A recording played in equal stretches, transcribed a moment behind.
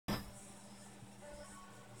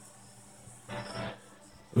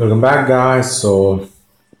Welcome back, guys. So,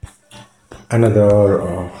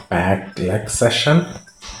 another packed leg session.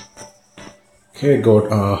 Okay, got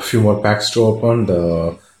a few more packs to open.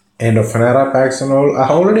 The end of an era packs and all. I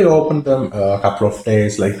already opened them a couple of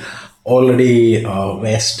days. Like, already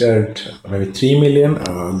wasted maybe 3 million.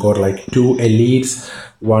 Got like two elites,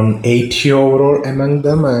 180 overall among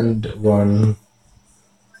them, and one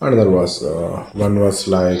was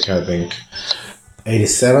like I think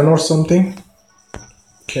 87 or something.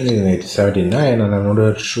 Canadian 79, and I'm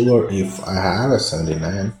not sure if I have a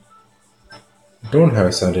 79. Don't have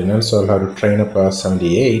a 79, so I'll have to train up a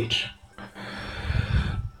 78.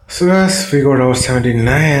 So guys, we got our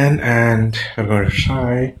 79 and we're going to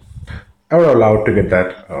try. I would have loved to get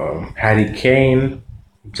that Harry Kane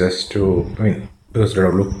just to, because it would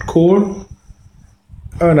have looked cool.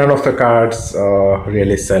 None of the cards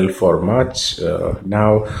really sell for much.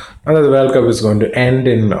 Now that the World Cup is going to end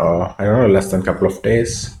in, I don't know, less than a couple of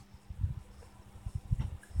days.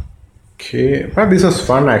 Okay, but this was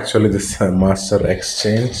fun actually, this Master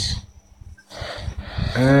Exchange.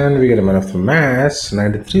 And we get a man of the match,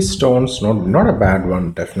 93 stones, not a bad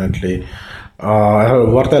one, definitely.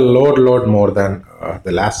 Worth a load more than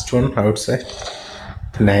the last one, I would say.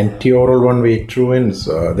 90 overall one we threw in,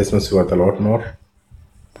 so this must be worth a lot more.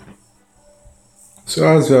 So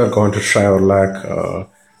as we are going to try our luck,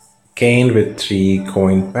 Kane with 3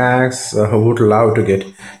 coin packs. I would love to get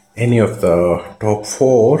any of the top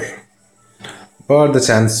 4, but the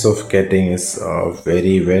chance of getting is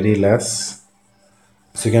very less.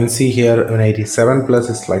 So you can see here an 87 plus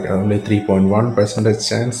is like only 3.1%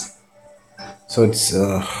 chance. So it's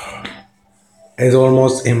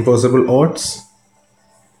almost impossible odds.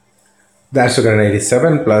 That's to get an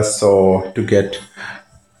 87 plus. So to get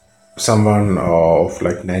someone of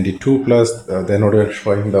like 92 plus, they're not even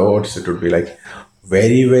showing the odds. It would be like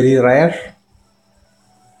very rare.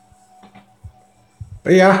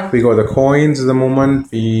 But yeah, we got the coins at the moment.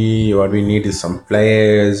 What we need is some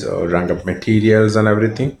players or rank up materials and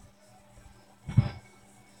everything.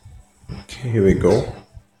 Okay, here we go.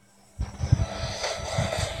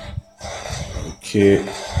 Okay,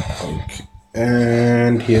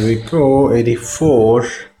 and here we go. 84.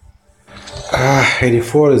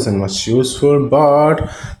 84 isn't much useful,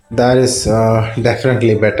 but that is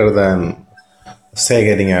definitely better than say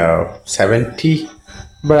getting a 70.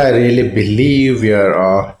 But I really believe we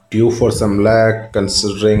are due for some luck,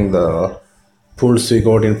 considering the pulls we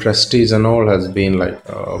got in prestige and all has been like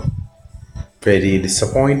very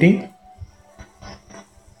disappointing.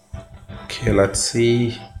 Okay, let's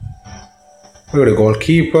see. We got a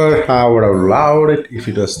goalkeeper. I would have loved it if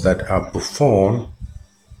it was that Buffon.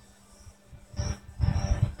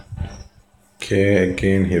 Okay,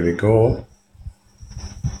 again, here we go.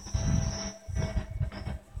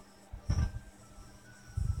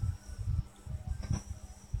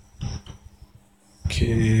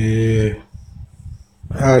 Okay.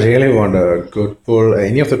 I really want a good pull.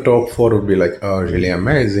 Any of the top 4 would be like really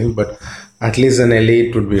amazing, but at least an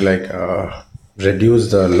elite would be like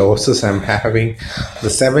reduce the losses I'm having. The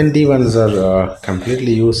 70 ones are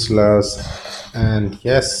completely useless, and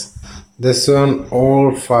yes, this one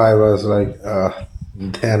all 5 was like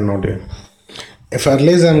they're not in. If at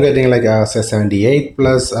least I'm getting like say 78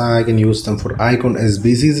 plus, I can use them for icon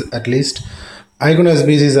SBCs at least. Icon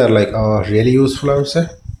SBCs are like really useful, I would say,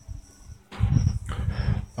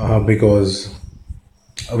 because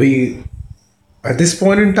we at this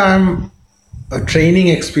point in time training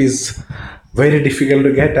XP is very difficult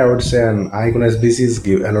to get, I would say, and icon SBCs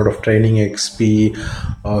give a lot of training XP,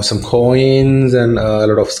 some coins, and a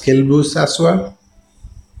lot of skill boosts as well.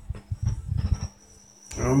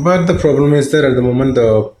 But the problem is that at the moment,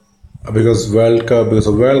 because of World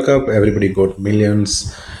Cup, everybody got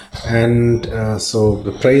millions, and so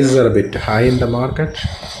the prices are a bit high in the market.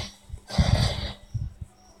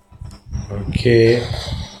 Okay,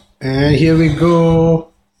 and here we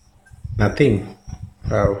go. Nothing.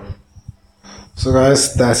 Wow. So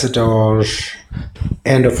guys, that's it. Our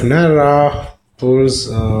end of an era pulls.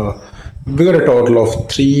 We got a total of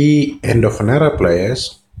 3 end of an era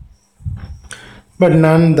players, but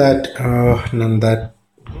none that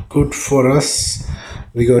good for us.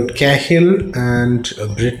 We got Cahill and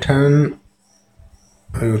Britain.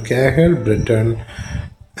 We got Cahill, Britain,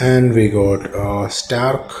 and we got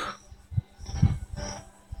Stark.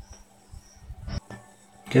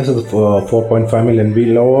 Okay, so the 4.5 million we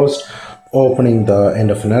lost opening the end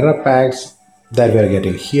of an era packs that we are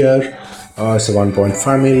getting here. So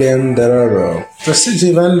 1.5 million. There are prestige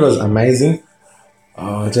event was amazing.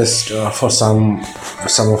 Just for some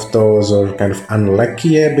of those are kind of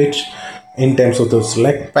unlucky a bit in terms of those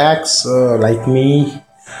leg packs, like me.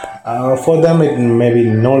 For them, it maybe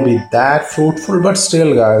not be that fruitful, but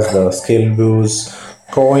still, guys, the skill boost,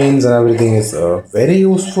 coins, and everything is very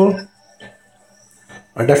useful.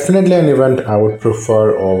 Definitely an event I would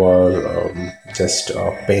prefer over just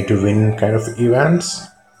pay to win kind of events.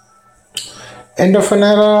 End of an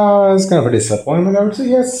era is kind of a disappointment, I would say.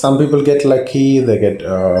 Yes, some people get lucky, they get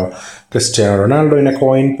Cristiano Ronaldo in a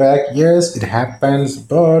coin pack. Yes, it happens,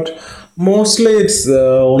 but mostly it's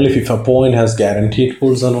only FIFA point has guaranteed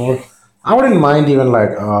pulls and all. I wouldn't mind even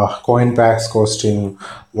like coin packs costing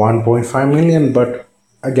 1.5 million, but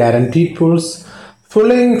a guaranteed pulls.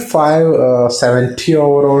 Pulling 570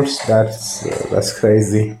 overalls, that's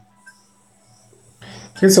crazy.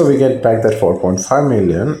 Okay, so we get back that 4.5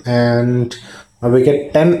 million and we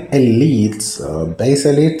get 10 elites, base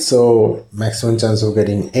elites, so maximum chance of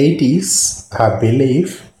getting 80s, I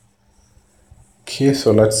believe. Okay,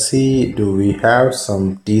 so let's see, do we have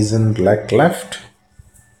some decent luck left?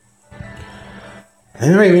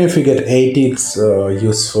 Anyway, even if we get 80, it's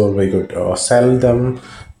useful. We could sell them,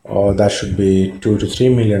 or that should be 2 to 3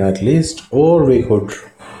 million at least, or we could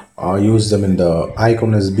use them in the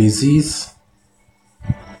icon SBCs.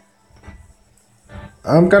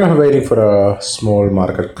 I'm kind of waiting for a small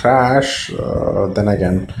market crash. Then I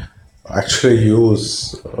can actually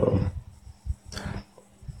use,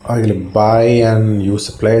 I will buy and use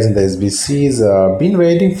the players in the SBCs. Been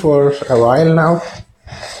waiting for a while now.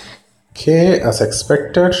 Okay, as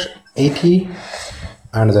expected, 80,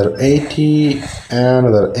 another 80,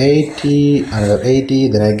 another 80, another 80,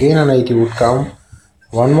 then again an 80 would come.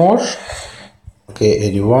 One more. Okay,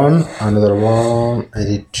 81, another one,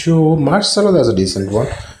 82. Marcelo, that's a decent one.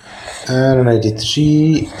 And an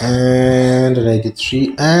 83, and an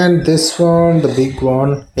 83, and this one, the big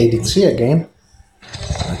one, 83 again.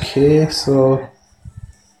 Okay, so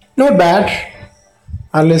not bad.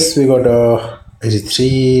 Unless we got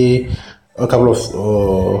 83, a couple of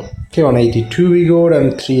okay, on 82 we got,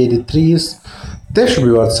 and 383s. They should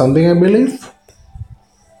be worth something, I believe.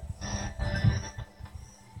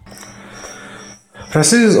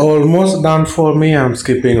 Prestige is almost done for me. I'm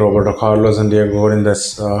skipping Roberto Carlos and Diego Godin.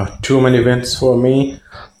 There's too many wins for me.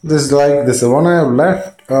 This is the one I have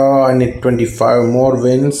left. I need 25 more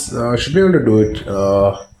wins. I should be able to do it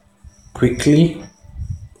quickly.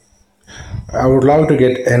 I would love to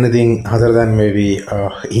get anything other than maybe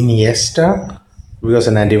Iniesta, because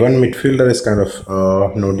a 91 midfielder is kind of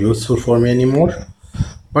not useful for me anymore.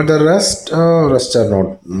 But the rest are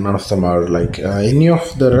not. None of them are like any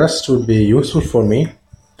of the rest would be useful for me.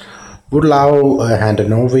 Would love a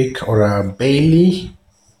Handanovic or a Bailey.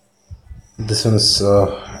 This one's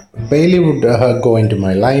Bailey would go into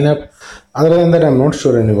my lineup. Other than that, I'm not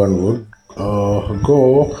sure anyone would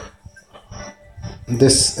go.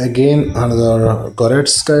 This again, another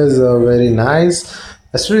Goretzka is very nice.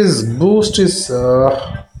 Actually, his boost is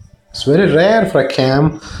it's very rare for a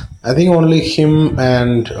cam. I think only him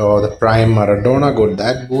and the Prime Maradona got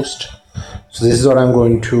that boost. So this is what I'm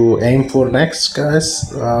going to aim for next,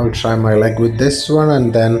 guys. I'll try my luck with this one,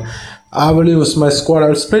 and then I will use my squad.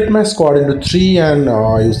 I'll split my squad into three and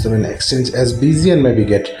use them in exchange SBZ and maybe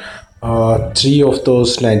get three of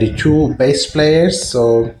those 92 base players.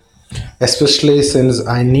 So especially since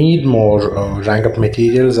I need more rank up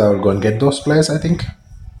materials, I will go and get those players, I think.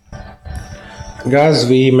 Guys,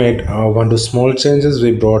 we made one two small changes.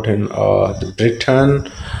 We brought in the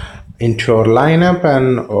Britain into our lineup,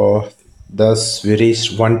 and thus we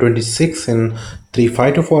reached 126 in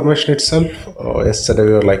 3-5-2 formation itself. Yesterday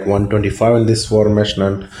we were like 125 in this formation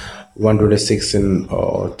and 126 in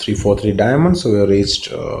 3-4-3 diamond. So we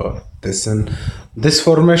reached this in this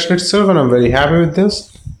formation itself, and I'm very happy with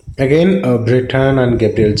this. Again, Britain and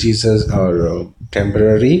Gabriel Jesus are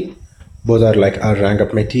temporary. Both are like our rank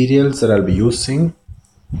up materials that I'll be using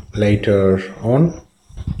later on.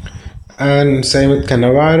 And same with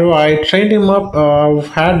Cannavaro. I trained him up. I've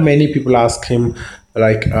had many people ask him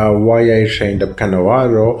like why I trained up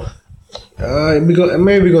Cannavaro.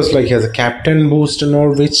 Because like he has a captain boost and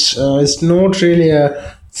all, which is not really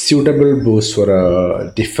a suitable boost for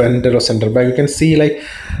a defender or center back. You can see like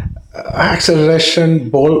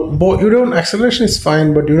acceleration, ball. You don't acceleration is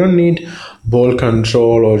fine, but you don't need ball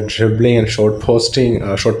control or dribbling and short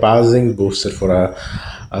posting, short passing boosted for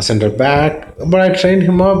a center back. But I trained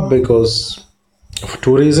him up because for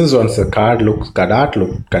two reasons. Once the card art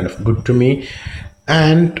looked kind of good to me,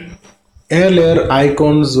 and earlier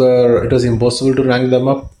icons were it was impossible to rank them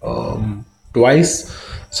up twice.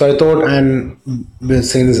 So I thought, and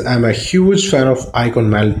since I'm a huge fan of Icon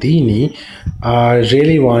Maldini, I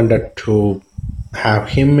really wanted to have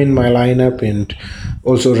him in my lineup and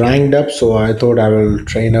also ranked up. So I thought I will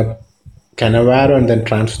train up Cannavaro and then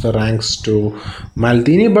transfer the ranks to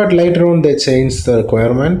Maldini. But later on, they changed the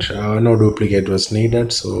requirement. No duplicate was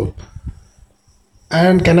needed. So,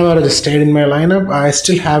 and Cannavaro just stayed in my lineup. I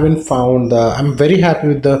still haven't found the. I'm very happy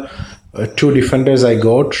with the two defenders I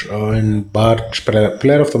got in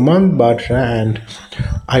Player of the Month, Bartra and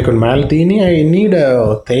Icon Maldini. I need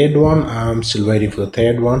a third one. I'm still waiting for the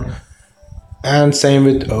third one. And same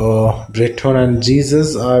with Breton and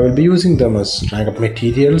Jesus. I will be using them as rank up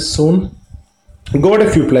materials soon. Got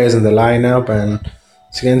a few players in the lineup, and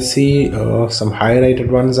as you can see, some high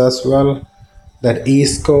rated ones as well. That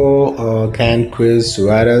Isco, Canquiz,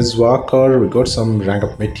 Suarez, Walker. We got some rank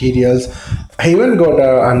up materials. I even got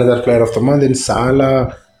another player of the month in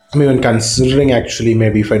Salah. I'm even considering actually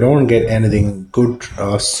maybe if I don't get anything good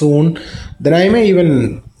soon, then I may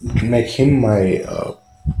even make him my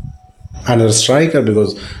another striker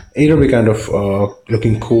because it will be kind of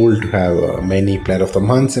looking cool to have many player of the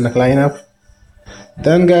months in a lineup.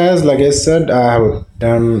 Then guys, like I said, I have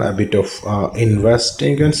done a bit of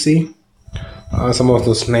investing. You can see some of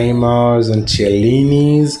those Neymars and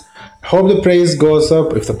Ciellinis. Hope the price goes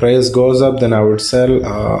up. If the price goes up, then I would sell.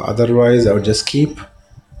 Otherwise, I would just keep.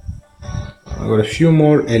 I got a few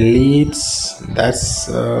more elites.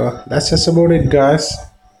 That's just about it, guys.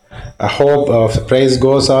 I hope if the price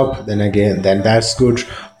goes up, then that's good.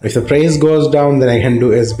 If the price goes down, then I can do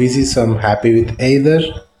SBC. So I'm happy with either.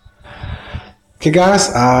 Okay, guys,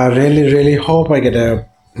 I really hope I get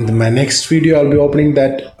in my next video. I'll be opening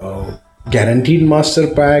that guaranteed master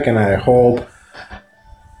pack, and I hope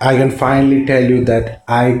I can finally tell you that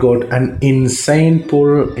I got an insane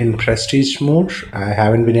pull in prestige mode. I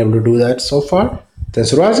haven't been able to do that so far. Thanks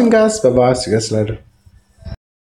for watching, guys. Bye bye. See you guys later.